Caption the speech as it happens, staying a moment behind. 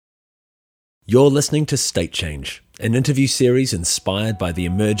You're listening to State Change, an interview series inspired by the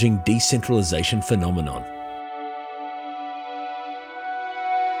emerging decentralization phenomenon.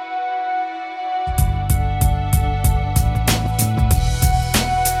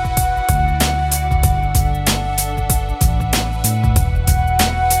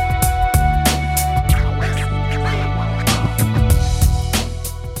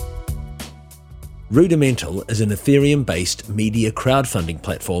 Rudimental is an Ethereum-based media crowdfunding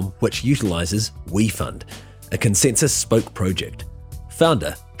platform which utilizes WeFund, a consensus spoke project.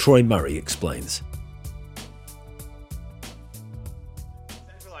 Founder Troy Murray explains. The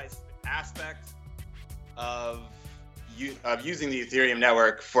centralized aspect of using the Ethereum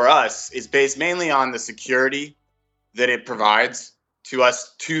network for us is based mainly on the security that it provides to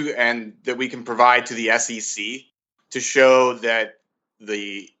us and that we can provide to the SEC to show that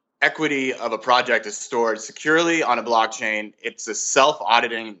the equity of a project is stored securely on a blockchain. It's a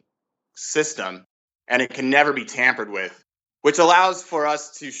self-auditing system, and it can never be tampered with, which allows for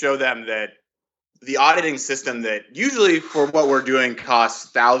us to show them that the auditing system that usually for what we're doing costs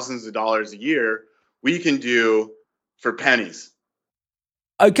thousands of dollars a year, we can do for pennies.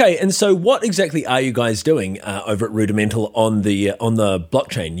 Okay, and so what exactly are you guys doing over at Rudimental on the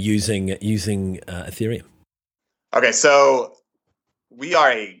blockchain using Ethereum? Okay, so we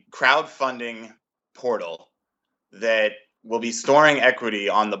are a crowdfunding portal that will be storing equity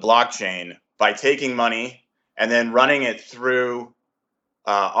on the blockchain by taking money and then running it through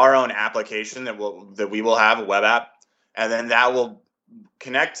our own application that we will have, a web app, and then that will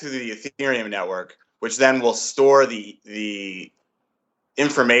connect to the Ethereum network, which then will store the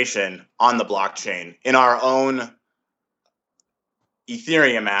information on the blockchain in our own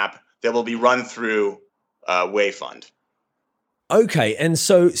Ethereum app that will be run through WeFund. Okay, and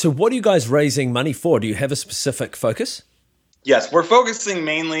so what are you guys raising money for? Do you have a specific focus? Yes, we're focusing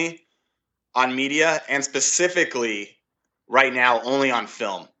mainly on media and specifically right now only on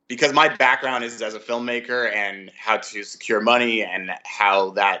film, because my background is as a filmmaker and how to secure money and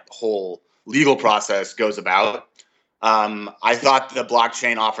how that whole legal process goes about. I thought the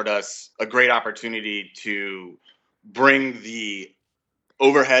blockchain offered us a great opportunity to bring the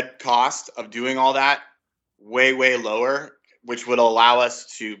overhead cost of doing all that way, way lower, which would allow us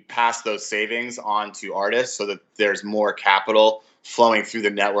to pass those savings on to artists so that there's more capital flowing through the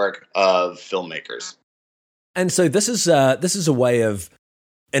network of filmmakers. And so this is a way of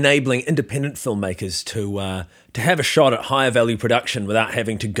enabling independent filmmakers to have a shot at higher value production without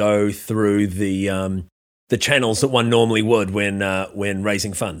having to go through the channels that one normally would when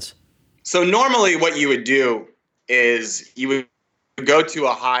raising funds. So normally what you would do is you would go to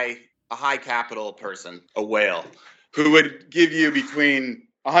a high capital person, a whale, who would give you between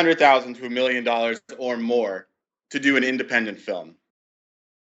 $100,000 to $1 million or more to do an independent film.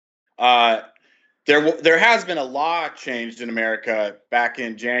 There has been a law changed in America back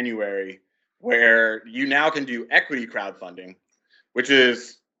in January where you now can do equity crowdfunding, which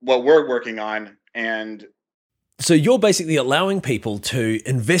is what we're working on. And so you're basically allowing people to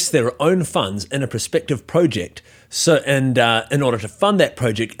invest their own funds in a prospective project, in order to fund that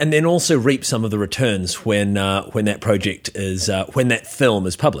project, and then also reap some of the returns when that film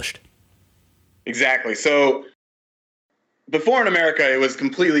is published. Exactly. So before in America, it was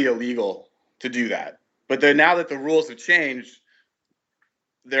completely illegal to do that. But then now that the rules have changed,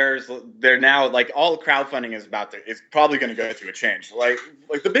 they're now like all crowdfunding is it's probably going to go through a change. Like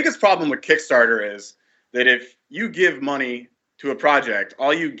the biggest problem with Kickstarter is that if you give money to a project,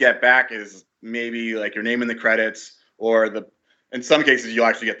 all you get back is maybe like your name in the credits, or in some cases you'll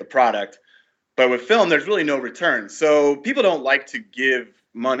actually get the product. But with film, there's really no return. So people don't like to give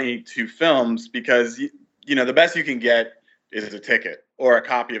money to films because the best you can get is a ticket or a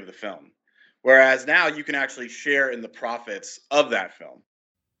copy of the film. Whereas now you can actually share in the profits of that film.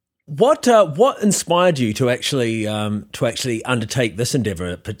 What inspired you to actually undertake this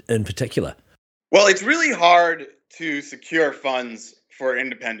endeavor in particular? Well, it's really hard to secure funds for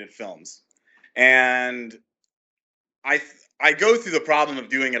independent films. And I go through the problem of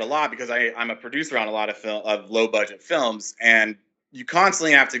doing it a lot because I'm a producer on a lot of low-budget films, and you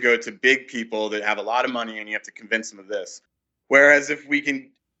constantly have to go to big people that have a lot of money and you have to convince them of this. Whereas if we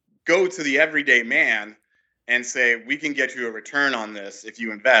can go to the everyday man and say, we can get you a return on this if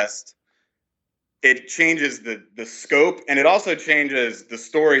you invest, it changes the scope, and it also changes the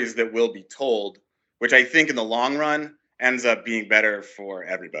stories that will be told, which I think in the long run ends up being better for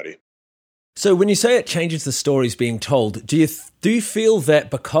everybody. So when you say it changes the stories being told, do you feel that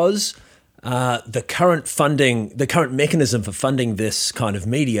because the current mechanism for funding this kind of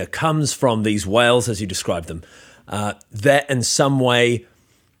media comes from these whales, as you describe them, that in some way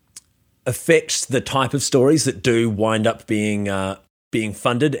affect the type of stories that do wind up being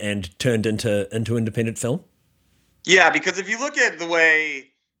funded and turned into independent film? Yeah, because if you look at the way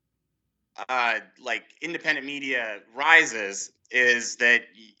like independent media rises, is that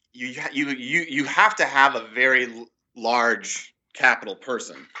you have to have a very large capital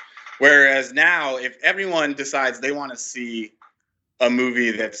person. Whereas now, if everyone decides they want to see a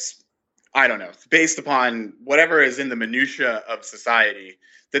movie that's, I don't know, based upon whatever is in the minutia of society,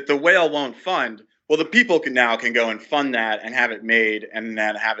 that the whale won't fund, well, the people can go and fund that and have it made and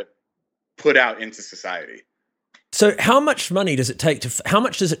then have it put out into society. So, how much money does it take to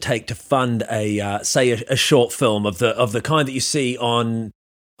fund a short film of the kind that you see on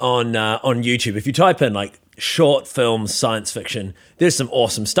YouTube? If you type in like short film science fiction, there's some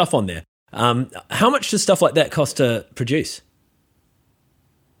awesome stuff on there. How much does stuff like that cost to produce?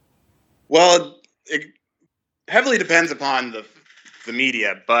 Well, it heavily depends upon the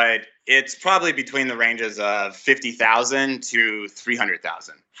media, but it's probably between the ranges of $50,000 to $300,000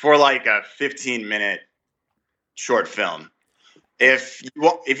 for like a 15-minute short film. If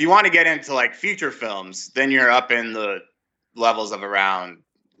you want to get into like feature films, then you're up in the levels of around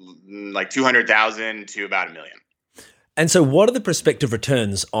like 200,000 to about $1 million. And so, what are the prospective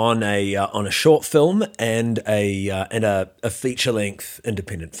returns on a short film and a feature length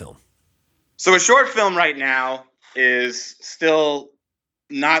independent film? So, a short film right now is still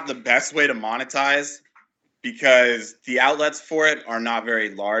not the best way to monetize because the outlets for it are not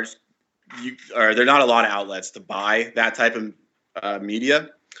very large. There are not a lot of outlets to buy that type of media.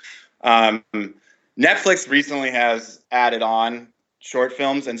 Netflix recently has added on short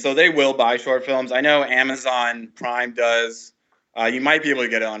films, and so they will buy short films. I know Amazon Prime does. You might be able to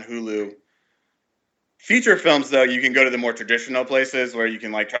get it on Hulu. Feature films, though, you can go to the more traditional places where you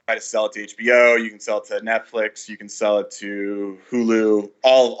can like try to sell it to HBO, you can sell it to Netflix, you can sell it to Hulu,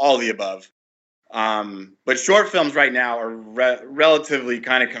 all the above. But short films right now are relatively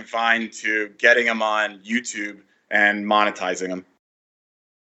kind of confined to getting them on YouTube and monetizing them.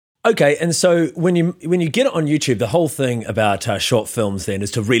 Okay, and so when you get it on YouTube, the whole thing about short films then is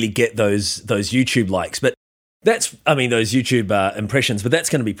to really get those YouTube likes. But those YouTube impressions. But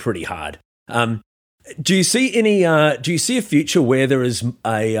that's going to be pretty hard. Do you see a future where there is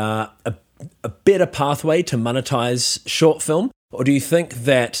a better pathway to monetize short film, or do you think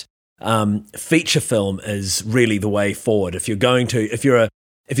that feature film is really the way forward? If you're going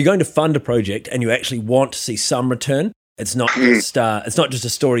to fund a project and you actually want to see some return, it's not just a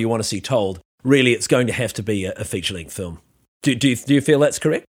story you want to see told. Really, it's going to have to be a feature length film. Do you feel that's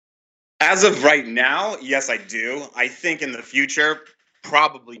correct? As of right now, yes, I do. I think in the future,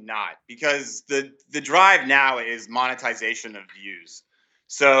 probably not, because the drive now is monetization of views.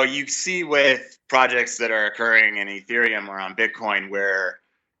 So you see with projects that are occurring in Ethereum or on Bitcoin where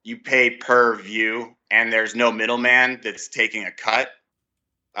you pay per view and there's no middleman that's taking a cut,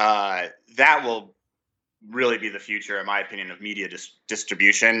 that will really be the future, in my opinion, of media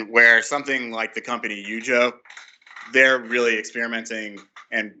distribution, where something like the company Yujo, they're really experimenting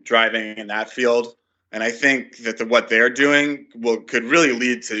and driving in that field. And I think that what they're doing could really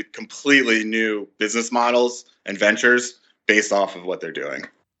lead to completely new business models and ventures based off of what they're doing.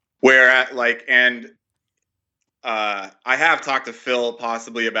 I have talked to Phil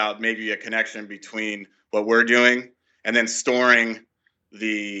possibly about maybe a connection between what we're doing and then storing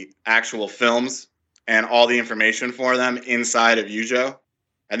the actual films and all the information for them inside of Yujo.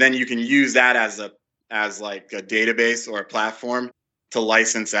 And then you can use that as a database or a platform to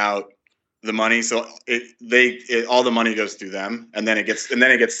license out the money. So all the money goes through them, and then it gets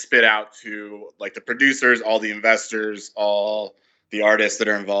spit out to like the producers, all the investors, all the artists that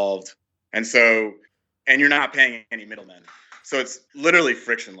are involved. And you're not paying any middlemen. So it's literally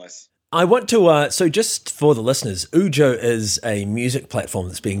frictionless. I want to, so just for the listeners, Yujo is a music platform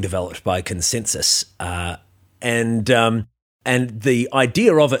that's being developed by Consensus. And the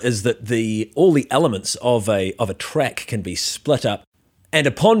idea of it is that all the elements of a track can be split up. And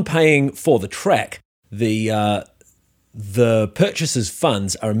upon paying for the track, the purchaser's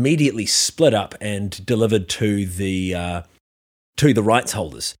funds are immediately split up and delivered to the rights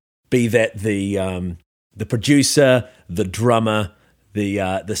holders. Be that the producer, the drummer,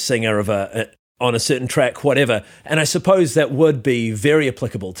 the singer on a certain track, whatever. And I suppose that would be very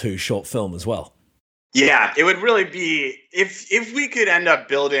applicable to short film as well. Yeah, it would really be if we could end up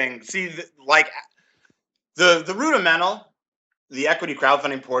building. The rudimental. The equity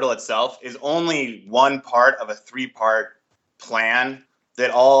crowdfunding portal itself is only one part of a 3-part plan that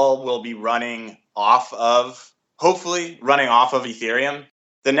all will be running off of Ethereum.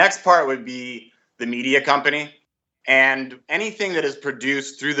 The next part would be the media company. And anything that is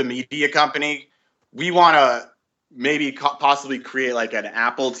produced through the media company, we want to maybe possibly create like an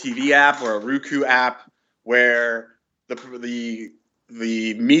Apple TV app or a Roku app where the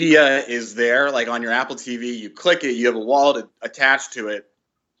media is there, like on your Apple TV. You click it, you have a wallet attached to it,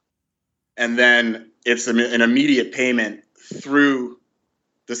 and then it's an immediate payment through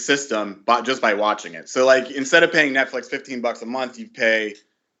the system just by watching it. So like instead of paying Netflix $15 a month, you pay,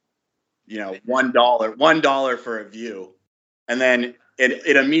 $1 for a view, and then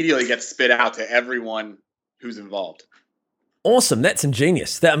it immediately gets spit out to everyone who's involved. Awesome. That's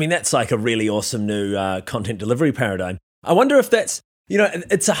ingenious. That's like a really awesome new content delivery paradigm. I wonder if that's,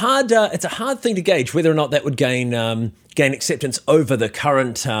 it's a hard thing to gauge whether or not that would gain acceptance over the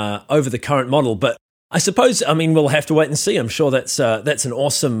current model. But I suppose, we'll have to wait and see. I'm sure that's an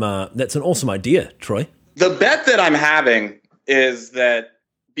awesome idea, Troy. The bet that I'm having is that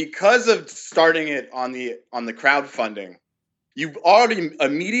because of starting it on the crowdfunding, you've already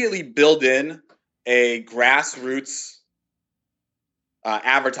immediately built in a grassroots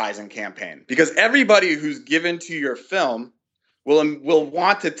advertising campaign, because everybody who's given to your film will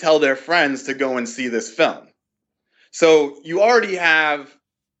want to tell their friends to go and see this film. So you already have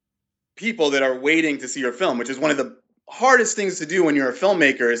people that are waiting to see your film, which is one of the hardest things to do when you're a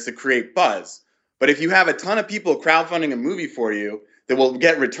filmmaker, is to create buzz. But if you have a ton of people crowdfunding a movie for you that will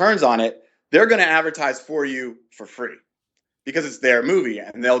get returns on it, they're going to advertise for you for free because it's their movie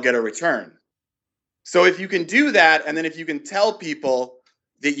and they'll get a return. So if you can do that, and then if you can tell people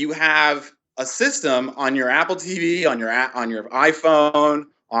that you have a system on your Apple TV, on your iPhone,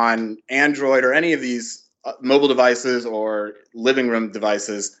 on Android, or any of these mobile devices or living room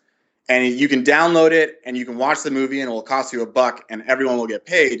devices, and you can download it and you can watch the movie and it will cost you $1 and everyone will get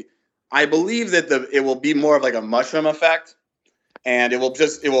paid, I believe that it will be more of like a mushroom effect, and it will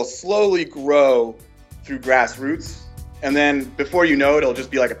slowly grow through grassroots. And then before you know it, it'll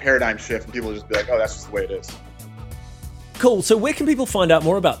just be like a paradigm shift and people will just be like, oh, that's just the way it is. Cool. So where can people find out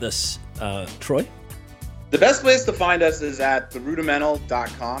more about this, Troy? The best place to find us is at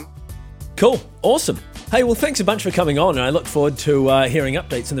therudimental.com. Cool. Awesome. Hey, well, thanks a bunch for coming on, and I look forward to hearing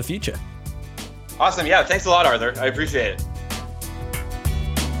updates in the future. Awesome. Yeah, thanks a lot, Arthur. I appreciate it.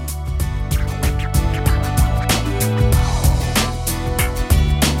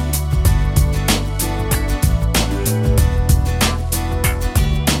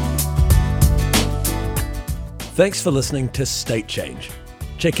 Thanks for listening to State Change.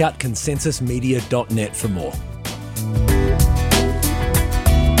 Check out consensusmedia.net for more.